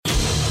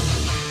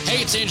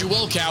Hey, it's Andrew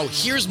Wilkow.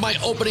 Here's my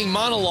opening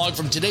monologue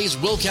from today's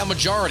Wilkow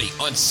Majority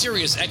on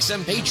Sirius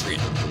XM Patriot.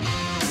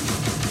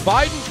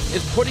 Biden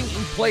is putting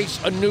in place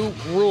a new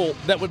rule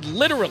that would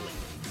literally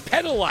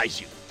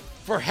penalize you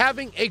for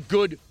having a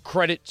good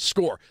credit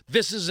score.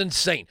 This is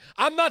insane.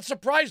 I'm not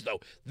surprised,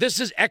 though.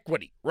 This is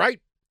equity, right?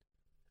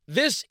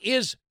 This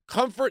is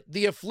comfort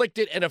the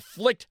afflicted and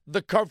afflict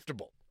the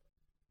comfortable.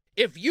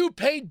 If you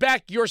paid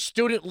back your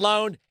student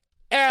loan,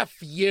 F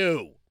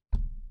you.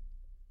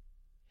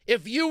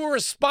 If you were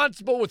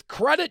responsible with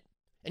credit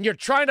and you're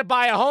trying to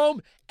buy a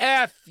home,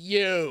 F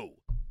you.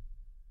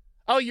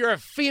 Oh, you're a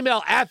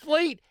female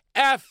athlete?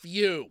 F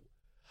you.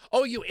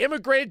 Oh, you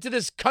immigrated to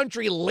this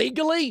country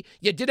legally?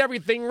 You did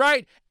everything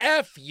right?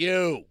 F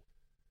you.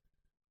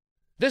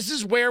 This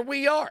is where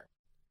we are.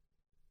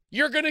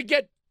 You're going to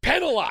get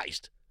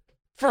penalized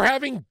for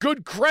having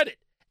good credit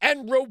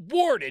and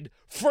rewarded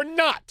for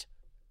not.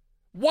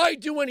 Why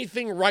do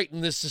anything right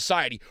in this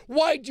society?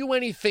 Why do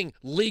anything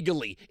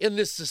legally in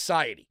this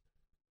society?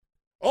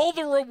 All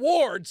the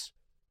rewards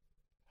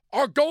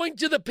are going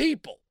to the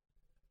people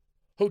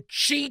who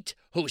cheat,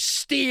 who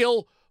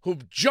steal, who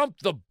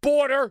jump the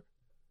border,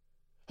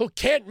 who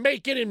can't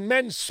make it in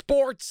men's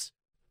sports.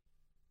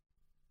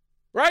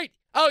 Right?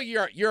 Oh,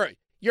 you're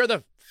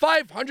the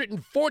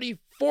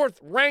 544th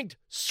ranked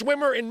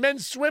swimmer in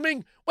men's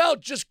swimming? Well,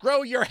 just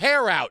grow your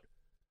hair out.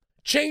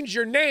 Change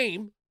your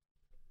name.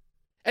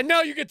 And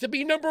now you get to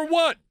be number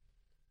one.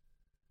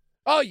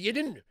 Oh, you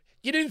didn't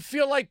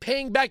feel like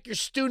paying back your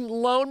student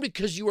loan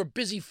because you were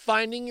busy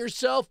finding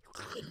yourself?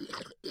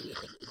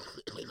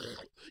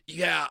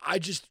 Yeah, I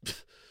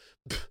don't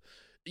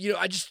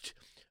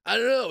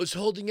know, I was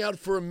holding out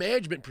for a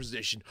management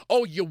position.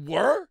 Oh, you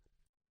were?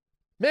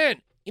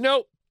 Man, I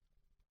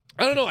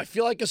don't know, I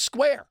feel like a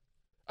square.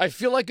 I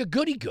feel like a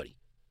goody-goody.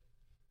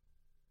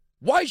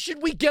 Why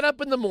should we get up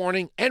in the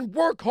morning and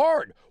work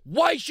hard?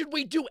 Why should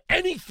we do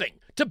anything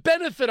to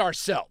benefit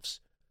ourselves?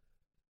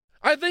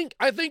 I think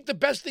the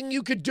best thing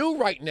you could do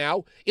right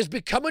now is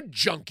become a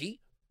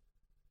junkie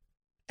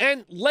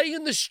and lay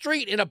in the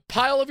street in a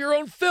pile of your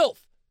own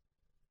filth.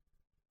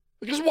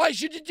 Because why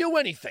should you do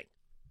anything?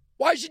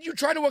 Why should you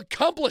try to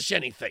accomplish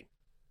anything?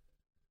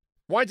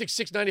 Weinzig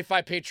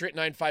 695 Patriot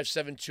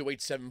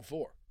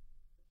 957-2874.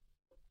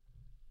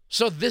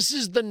 So this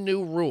is the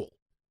new rule.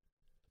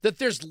 That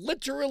there's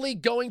literally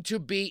going to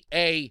be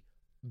a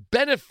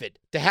benefit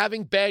to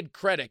having bad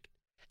credit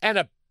and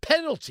a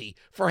penalty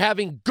for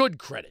having good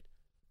credit.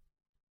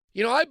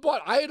 I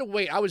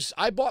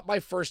bought my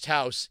first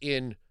house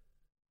in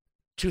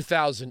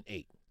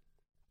 2008.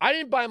 I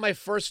didn't buy my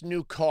first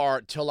new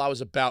car till I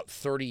was about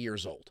 30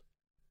 years old.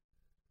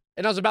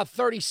 And I was about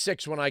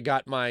 36 when I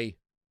got my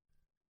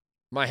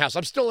house.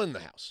 I'm still in the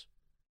house.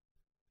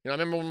 I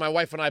remember when my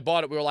wife and I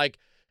bought it,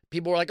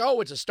 people were like, oh,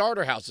 it's a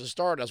starter house, it's a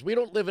starter house. We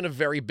don't live in a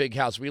very big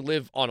house. We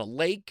live on a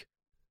lake.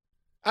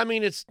 I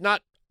mean, it's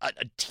not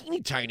a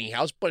teeny tiny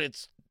house, but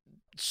it's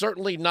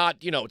certainly not,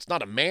 it's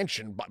not a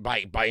mansion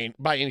by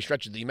any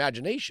stretch of the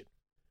imagination.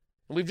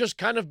 And we've just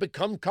kind of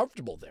become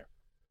comfortable there.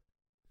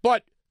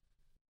 But,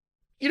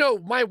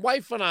 my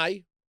wife and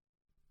I,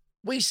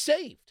 we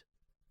saved.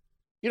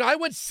 I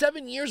went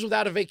 7 years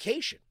without a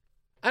vacation.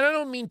 And I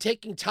don't mean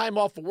taking time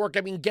off of work.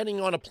 I mean getting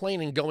on a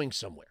plane and going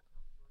somewhere.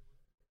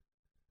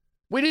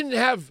 We didn't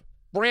have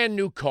brand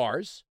new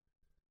cars.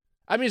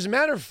 I mean, as a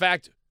matter of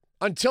fact,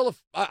 until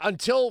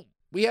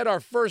we had our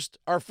first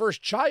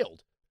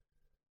child,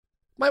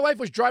 my wife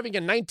was driving a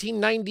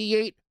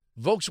 1998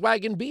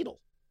 Volkswagen Beetle.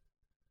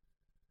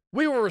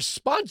 We were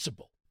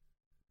responsible.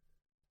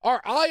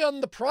 Our eye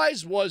on the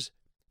prize was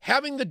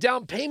having the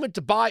down payment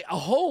to buy a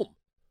home,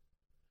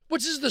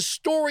 which is the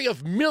story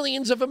of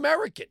millions of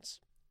Americans.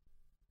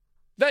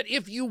 That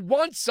if you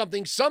want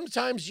something,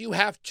 sometimes you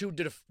have to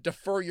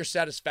defer your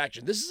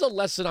satisfaction. This is a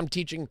lesson I'm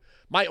teaching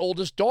my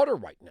oldest daughter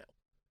right now.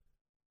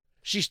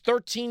 She's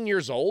 13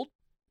 years old.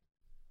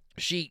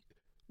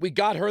 We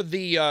got her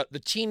the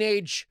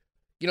teenage,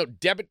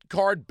 debit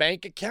card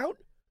bank account.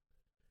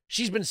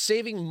 She's been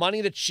saving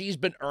money that she's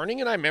been earning,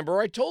 and I remember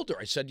I told her,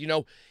 I said,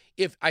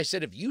 if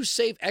you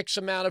save X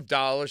amount of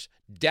dollars,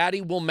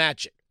 Daddy will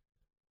match it.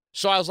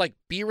 So I was like,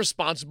 be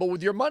responsible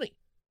with your money,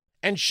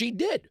 and she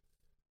did.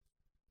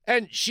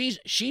 And she's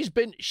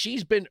been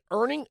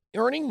earning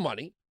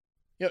money,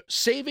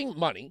 saving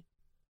money,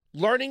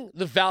 learning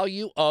the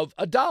value of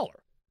a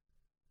dollar.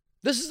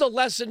 This is a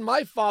lesson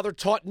my father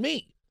taught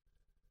me.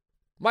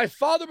 My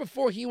father,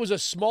 before he was a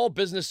small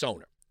business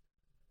owner,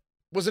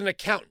 was an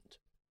accountant.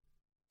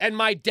 And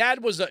my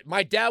dad was a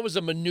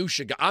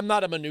minutia guy. I'm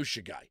not a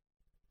minutia guy.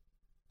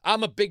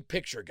 I'm a big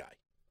picture guy.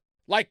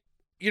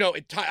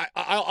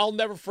 I'll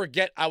never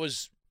forget, I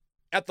was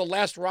at the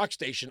last rock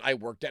station I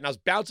worked at, and I was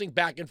bouncing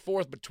back and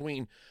forth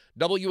between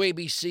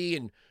WABC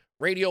and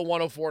Radio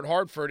 104 in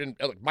Hartford, and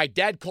my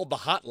dad called the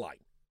hotline.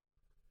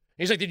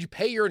 He's like, did you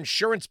pay your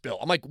insurance bill?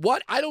 I'm like,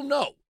 what? I don't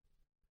know.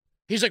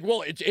 He's like,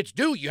 well, it's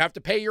due. You have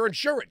to pay your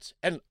insurance.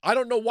 And I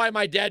don't know why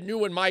my dad knew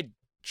when my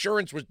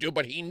insurance was due,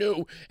 but he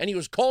knew, and he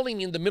was calling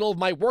me in the middle of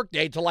my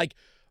workday to,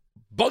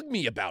 bug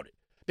me about it.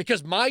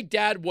 because my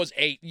dad was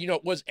a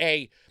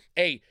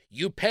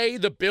you pay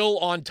the bill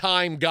on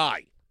time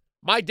guy.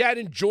 My dad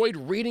enjoyed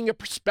reading a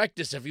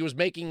prospectus if he was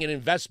making an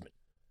investment.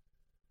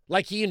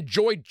 Like he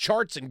enjoyed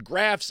charts and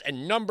graphs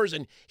and numbers,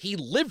 and he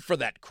lived for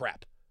that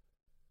crap.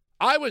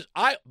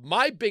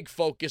 My big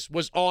focus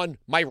was on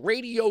my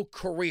radio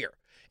career.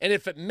 And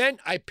if it meant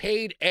I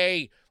paid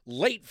a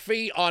late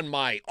fee on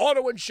my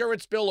auto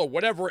insurance bill or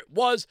whatever it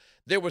was,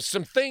 there was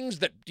some things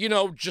that,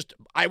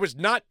 I was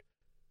not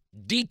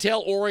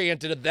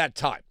detail-oriented at that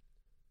time.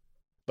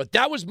 But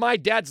that was my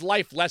dad's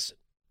life lesson.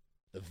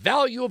 The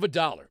value of a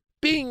dollar.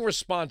 Being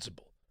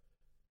responsible.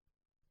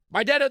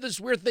 My dad had this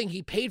weird thing.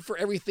 He paid for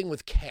everything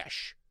with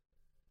cash.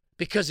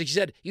 Because he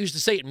used to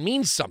say it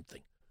means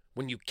something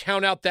when you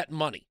count out that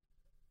money.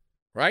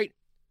 Right?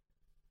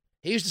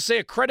 He used to say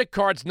a credit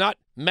card's not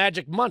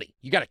magic money.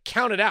 You got to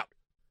count it out.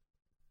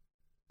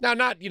 Now,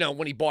 not,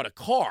 when he bought a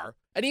car.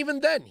 And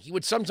even then, he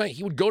would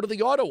go to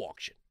the auto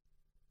auction.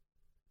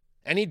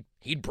 And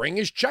he'd bring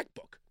his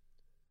checkbook.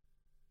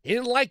 He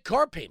didn't like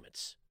car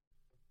payments.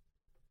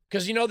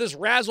 Because, this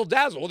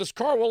razzle-dazzle, well, this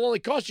car will only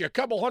cost you a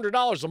couple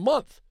 $100 a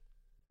month.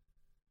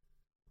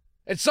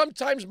 And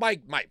sometimes my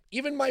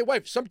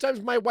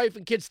wife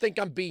and kids think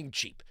I'm being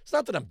cheap. It's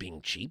not that I'm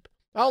being cheap.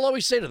 I'll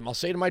always say to them, I'll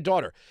say to my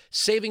daughter,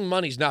 saving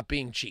money's not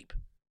being cheap.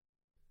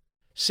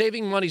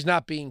 Saving money's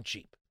not being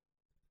cheap.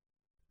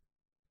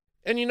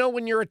 And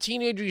when you're a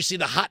teenager, you see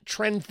the hot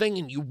trend thing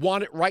and you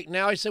want it right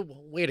now. I say,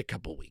 well, wait a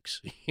couple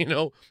weeks.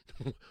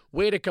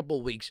 Wait a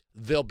couple weeks,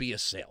 there'll be a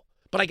sale.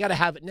 But I got to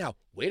have it now.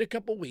 Wait a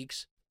couple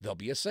weeks, there'll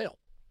be a sale.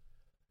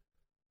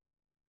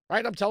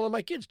 Right? I'm telling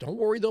my kids, don't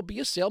worry, there'll be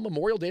a sale.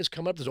 Memorial Day is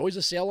coming up. There's always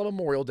a sale on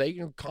Memorial Day.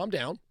 Calm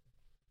down.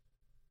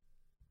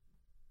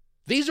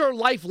 These are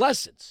life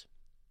lessons.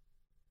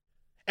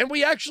 And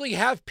we actually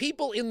have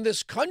people in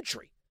this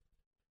country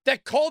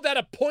that call that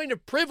a point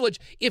of privilege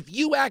if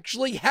you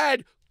actually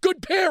had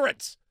good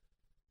parents.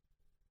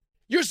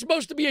 You're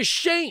supposed to be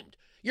ashamed.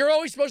 You're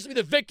always supposed to be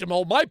the victim.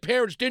 Oh, my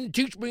parents didn't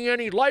teach me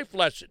any life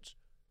lessons.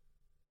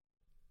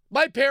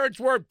 My parents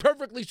weren't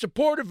perfectly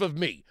supportive of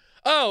me.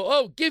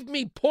 Oh, give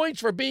me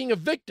points for being a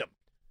victim.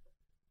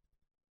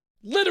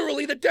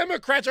 Literally, the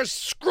Democrats are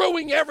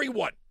screwing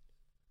everyone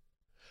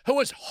who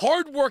is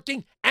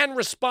hardworking and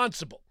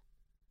responsible.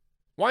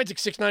 Weinzig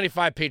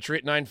 695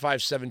 Patriot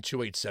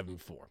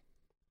 957-2874.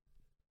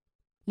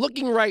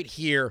 Looking right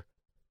here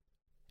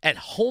at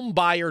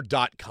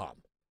homebuyer.com.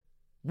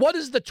 What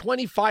is the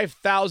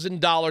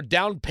 $25,000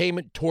 down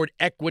payment toward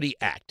Equity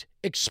Act?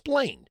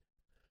 Explained.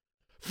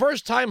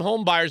 First-time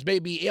homebuyers may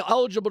be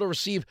eligible to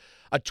receive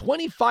a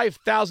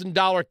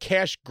 $25,000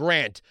 cash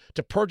grant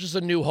to purchase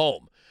a new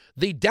home.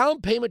 The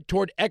down payment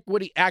toward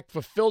Equity Act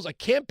fulfills a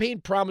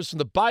campaign promise from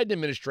the Biden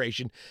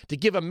administration to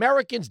give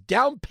Americans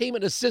down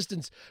payment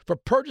assistance for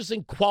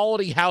purchasing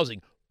quality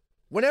housing.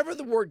 Whenever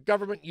the word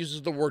government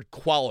uses the word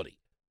quality,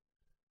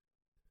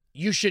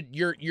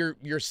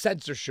 your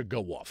sensor should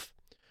go off.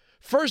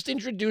 First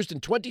introduced in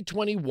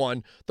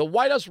 2021, the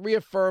White House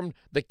reaffirmed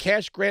the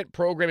cash grant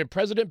program in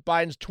President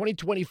Biden's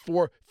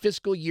 2024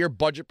 fiscal year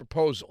budget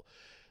proposal.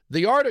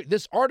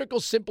 This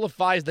article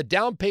simplifies the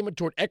down payment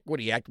toward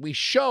Equity Act. We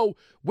show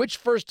which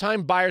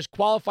first-time buyers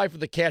qualify for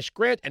the cash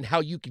grant and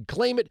how you can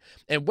claim it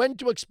and when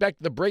to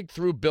expect the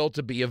breakthrough bill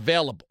to be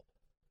available.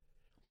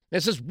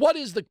 It says, what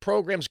is the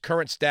program's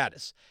current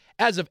status?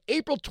 As of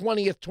April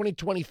 20th,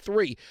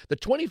 2023, the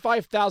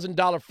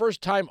 $25,000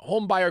 first-time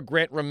homebuyer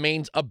grant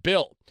remains a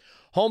bill.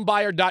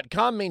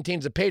 Homebuyer.com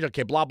maintains a page,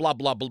 blah, blah,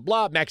 blah, blah,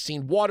 blah.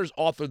 Maxine Waters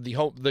authored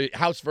the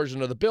House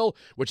version of the bill,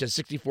 which has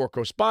 64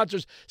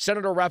 co-sponsors.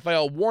 Senator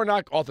Raphael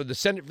Warnock authored the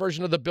Senate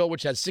version of the bill,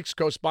 which has 6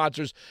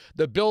 co-sponsors.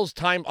 The bill's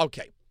time,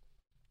 okay.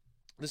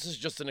 This is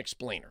just an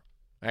explainer.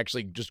 I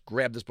actually just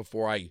grabbed this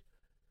before I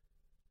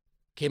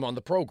came on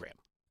the program.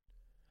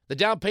 The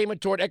down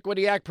payment toward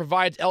Equity Act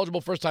provides eligible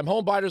first-time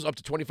home buyers up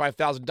to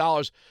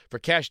 $25,000 for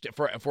cash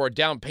for a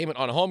down payment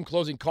on a home,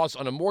 closing costs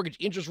on a mortgage,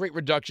 interest rate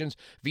reductions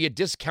via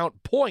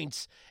discount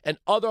points, and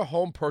other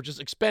home purchase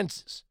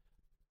expenses.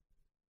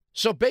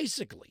 So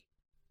basically,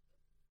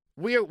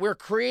 we're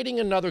creating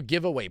another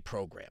giveaway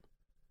program,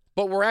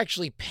 but we're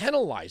actually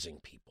penalizing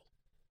people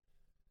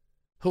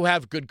who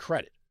have good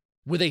credit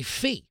with a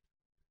fee,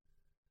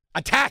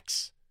 a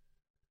tax.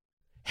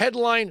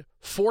 Headline,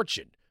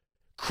 Fortune.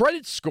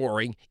 Credit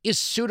scoring is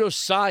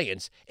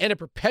pseudoscience, and it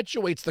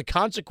perpetuates the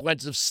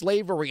consequences of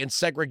slavery and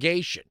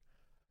segregation.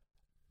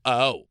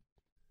 Oh.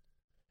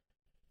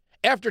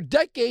 After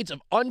decades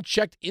of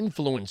unchecked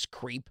influence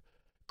creep,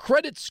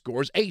 credit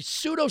scores, a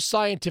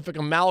pseudoscientific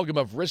amalgam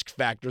of risk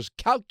factors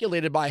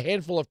calculated by a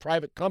handful of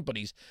private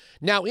companies,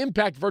 now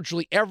impact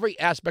virtually every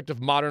aspect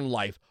of modern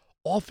life,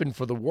 often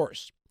for the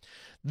worse.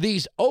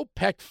 These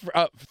OPEC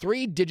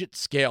three-digit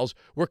scales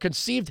were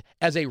conceived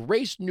as a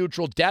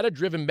race-neutral,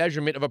 data-driven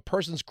measurement of a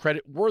person's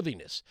credit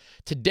worthiness.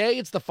 Today,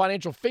 it's the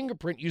financial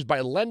fingerprint used by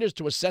lenders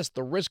to assess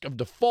the risk of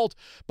default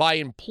by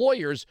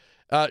employers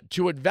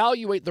to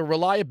evaluate the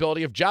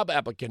reliability of job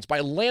applicants, by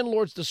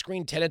landlords to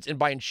screen tenants, and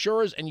by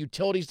insurers and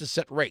utilities to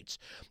set rates.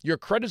 Your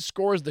credit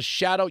score is the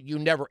shadow you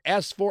never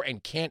asked for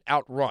and can't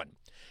outrun.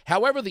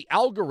 However, the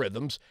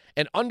algorithms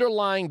and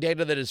underlying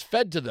data that is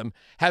fed to them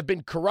have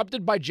been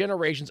corrupted by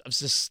generations of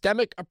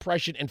systemic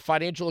oppression and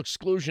financial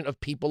exclusion of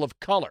people of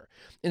color.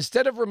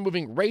 Instead of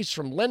removing race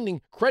from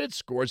lending, credit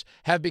scores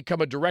have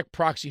become a direct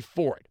proxy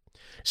for it.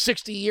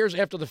 60 years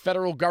after the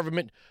federal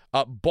government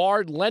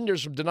barred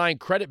lenders from denying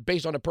credit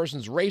based on a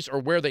person's race or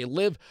where they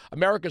live,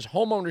 America's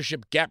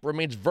homeownership gap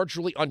remains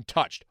virtually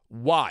untouched.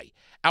 Why?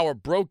 Our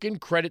broken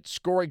credit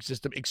scoring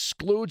system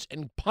excludes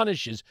and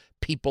punishes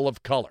people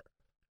of color.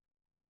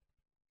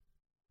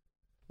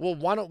 Well,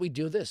 why don't we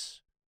do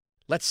this?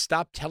 Let's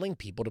stop telling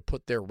people to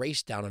put their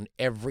race down on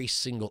every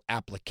single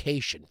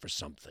application for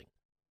something.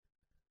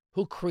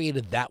 Who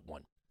created that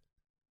one?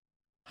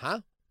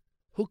 Huh?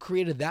 Who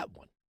created that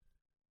one?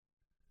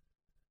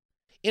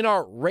 In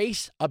our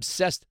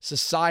race-obsessed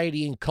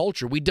society and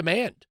culture, we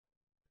demand,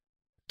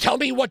 tell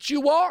me what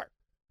you are.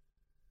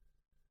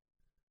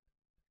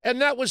 And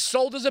that was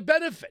sold as a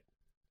benefit.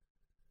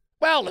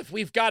 Well, if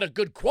we've got a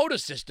good quota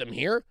system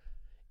here,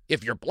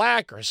 if you're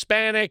black or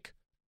Hispanic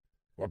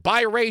or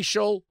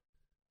biracial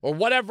or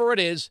whatever it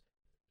is,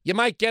 you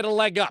might get a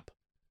leg up.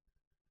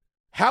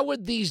 How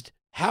would these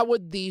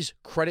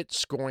credit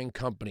scoring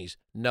companies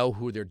know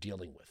who they're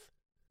dealing with?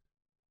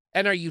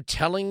 And are you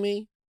telling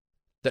me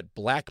that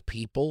black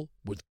people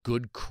with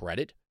good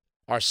credit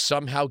are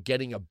somehow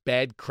getting a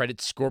bad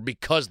credit score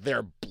because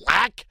they're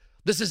black?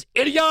 This is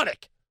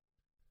idiotic.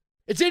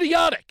 It's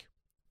idiotic.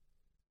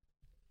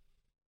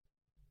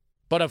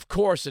 But of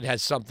course, it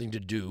has something to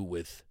do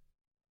with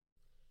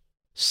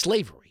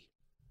slavery.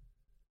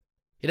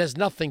 It has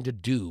nothing to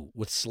do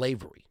with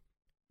slavery.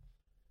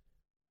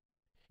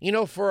 You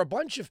know, for a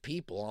bunch of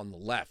people on the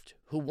left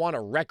who want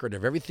a record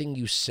of everything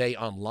you say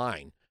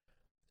online,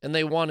 and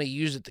they want to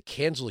use it to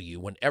cancel you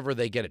whenever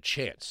they get a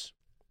chance.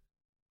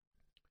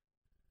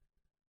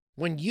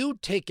 When you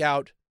take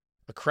out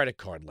a credit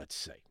card, let's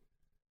say,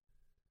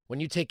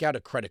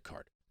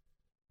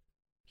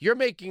 you're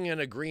making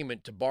an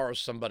agreement to borrow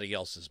somebody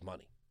else's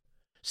money.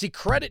 See,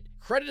 credit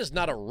is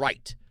not a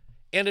right,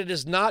 and it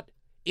is not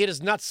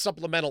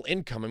supplemental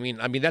income. I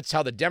mean that's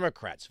how the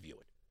Democrats view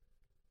it.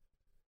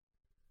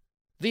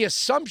 The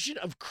assumption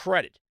of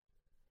credit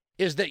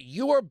is that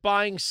you are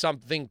buying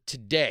something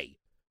today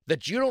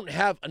that you don't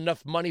have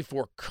enough money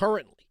for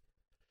currently.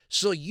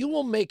 So you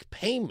will make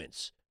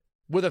payments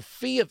with a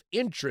fee of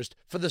interest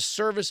for the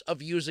service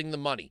of using the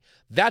money.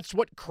 That's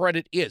what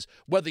credit is,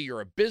 whether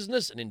you're a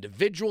business, an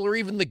individual, or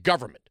even the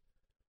government,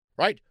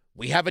 right?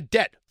 We have a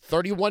debt,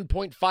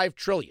 $31.5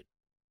 trillion.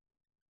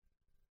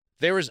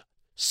 There is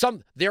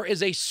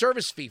a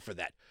service fee for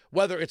that,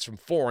 whether it's from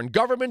foreign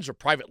governments or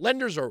private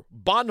lenders or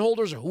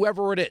bondholders or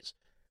whoever it is.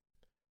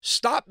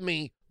 Stop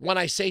me when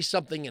I say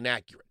something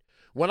inaccurate.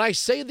 When I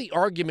say the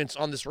arguments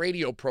on this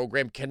radio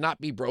program cannot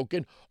be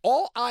broken,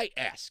 all I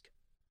ask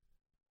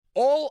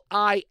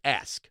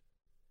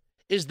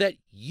is that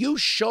you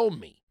show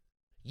me,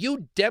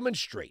 you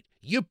demonstrate,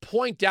 you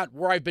point out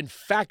where I've been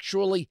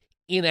factually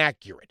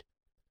inaccurate.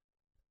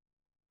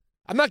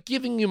 I'm not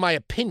giving you my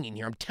opinion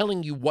here. I'm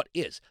telling you what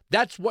is.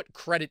 That's what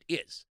credit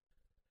is.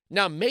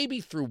 Now,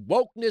 maybe through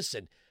wokeness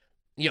and,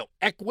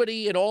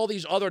 equity and all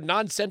these other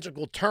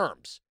nonsensical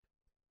terms,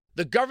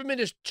 the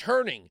government is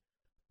turning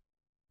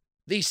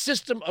the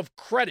system of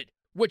credit,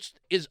 which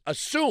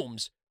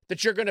assumes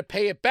that you're going to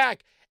pay it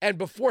back, and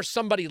before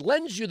somebody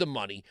lends you the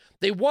money,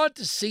 they want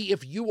to see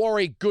if you are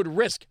a good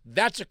risk.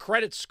 That's a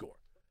credit score.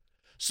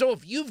 So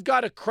if you've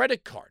got a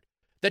credit card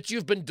that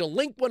you've been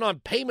delinquent on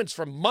payments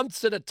for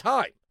months at a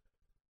time,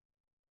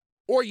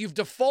 or you've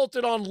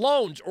defaulted on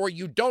loans, or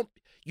you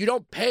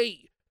don't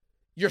pay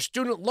your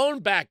student loan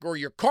back or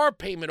your car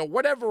payment or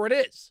whatever it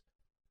is,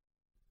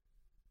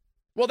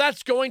 well,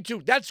 that's going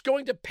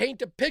to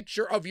paint a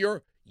picture of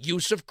your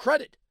use of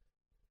credit.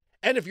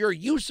 And if your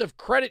use of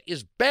credit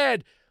is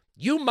bad,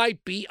 you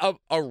might be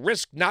a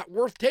risk not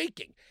worth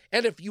taking.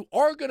 And if you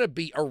are going to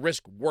be a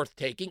risk worth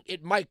taking,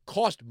 it might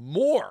cost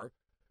more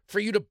for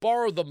you to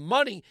borrow the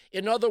money.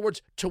 In other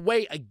words, to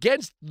weigh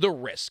against the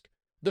risk,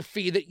 the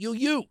fee that you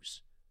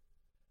use.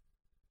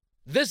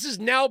 This is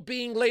now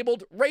being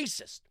labeled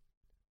racist.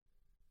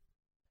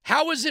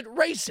 How is it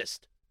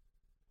racist?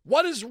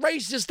 What is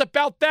racist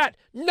about that?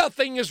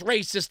 Nothing is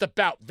racist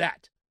about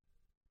that.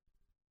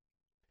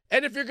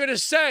 And if you're going to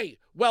say,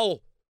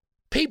 well,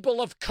 people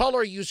of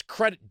color use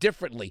credit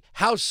differently,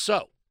 how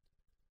so?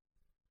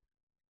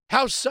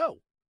 How so?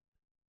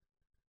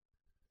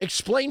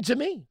 Explain to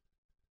me.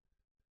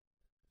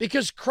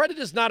 Because credit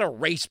is not a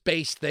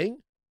race-based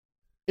thing.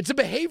 It's a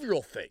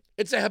behavioral thing.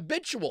 It's a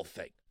habitual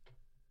thing.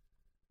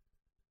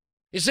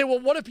 You say, well,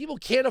 what if people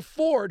can't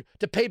afford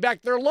to pay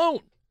back their loan?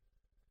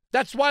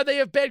 That's why they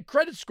have bad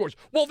credit scores.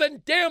 Well,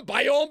 then, damn,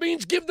 by all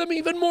means, give them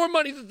even more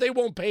money that they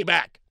won't pay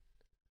back.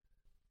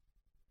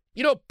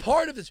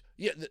 Part of this,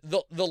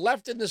 the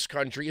left in this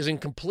country is in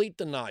complete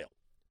denial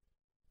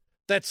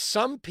that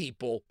some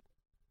people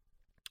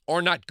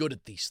are not good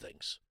at these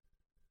things.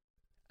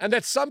 And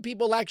that some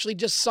people actually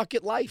just suck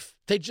at life.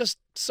 They just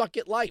suck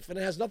at life. And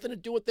it has nothing to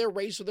do with their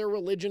race or their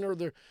religion or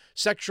their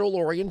sexual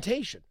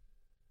orientation.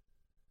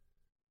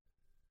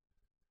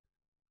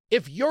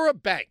 If you're a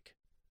bank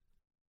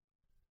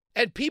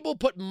and people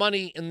put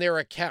money in their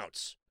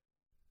accounts,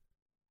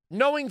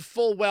 knowing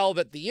full well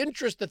that the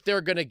interest that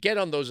they're going to get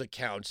on those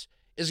accounts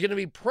is going to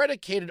be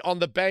predicated on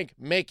the bank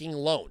making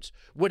loans,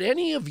 would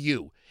any of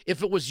you,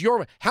 if it was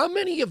your, how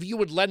many of you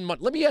would lend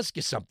money? Let me ask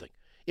you something.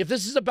 If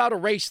this is about a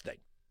race thing,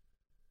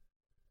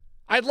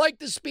 I'd like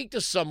to speak to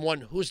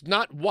someone who's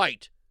not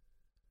white,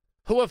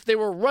 who, if they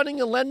were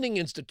running a lending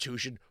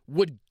institution,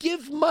 would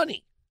give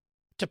money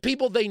to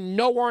people they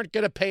know aren't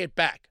going to pay it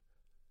back.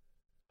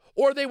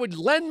 Or they would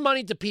lend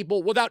money to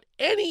people without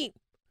any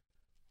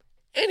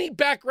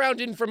background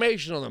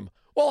information on them.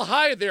 Well,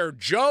 hi there,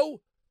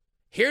 Joe.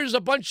 Here's a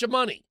bunch of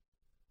money.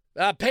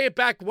 Pay it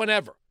back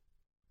whenever.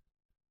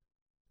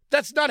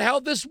 That's not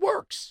how this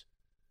works.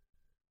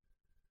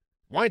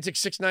 Weinzig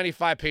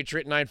 695,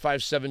 Patriot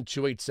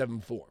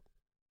 957-2874.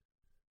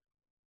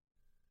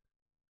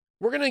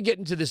 We're going to get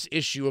into this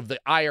issue of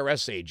the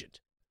IRS agent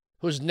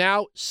who's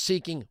now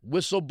seeking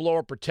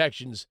whistleblower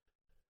protections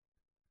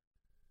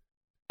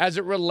as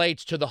it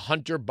relates to the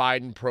Hunter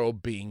Biden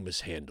probe being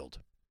mishandled.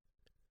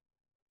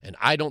 And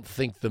I don't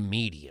think the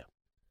media,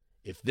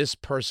 if this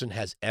person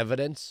has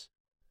evidence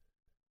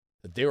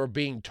that they were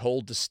being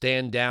told to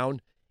stand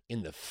down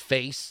in the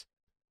face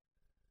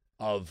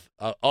of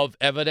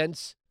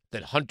evidence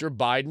that Hunter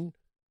Biden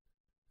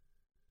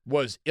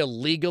was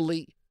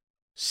illegally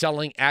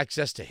selling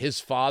access to his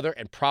father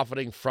and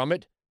profiting from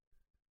it,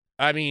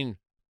 I mean,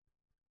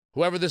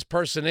 whoever this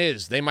person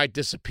is, they might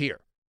disappear.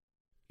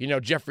 You know,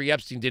 Jeffrey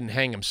Epstein didn't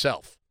hang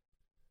himself.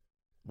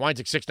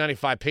 Weinzig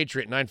 695,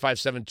 Patriot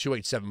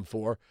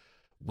 957-2874.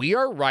 We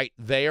are right,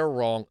 they are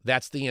wrong.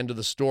 That's the end of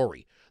the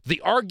story. The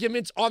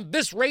arguments on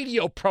this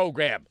radio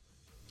program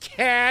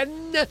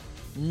cannot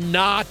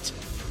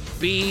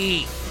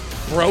be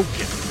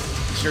broken.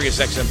 Sirius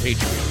XM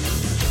Patriot.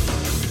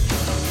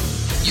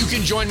 You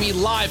can join me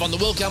live on the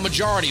Wilkow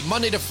Majority,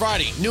 Monday to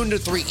Friday, noon to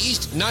 3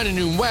 East, 9 to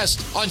noon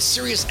West, on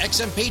Sirius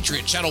XM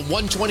Patriot, channel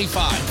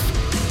 125.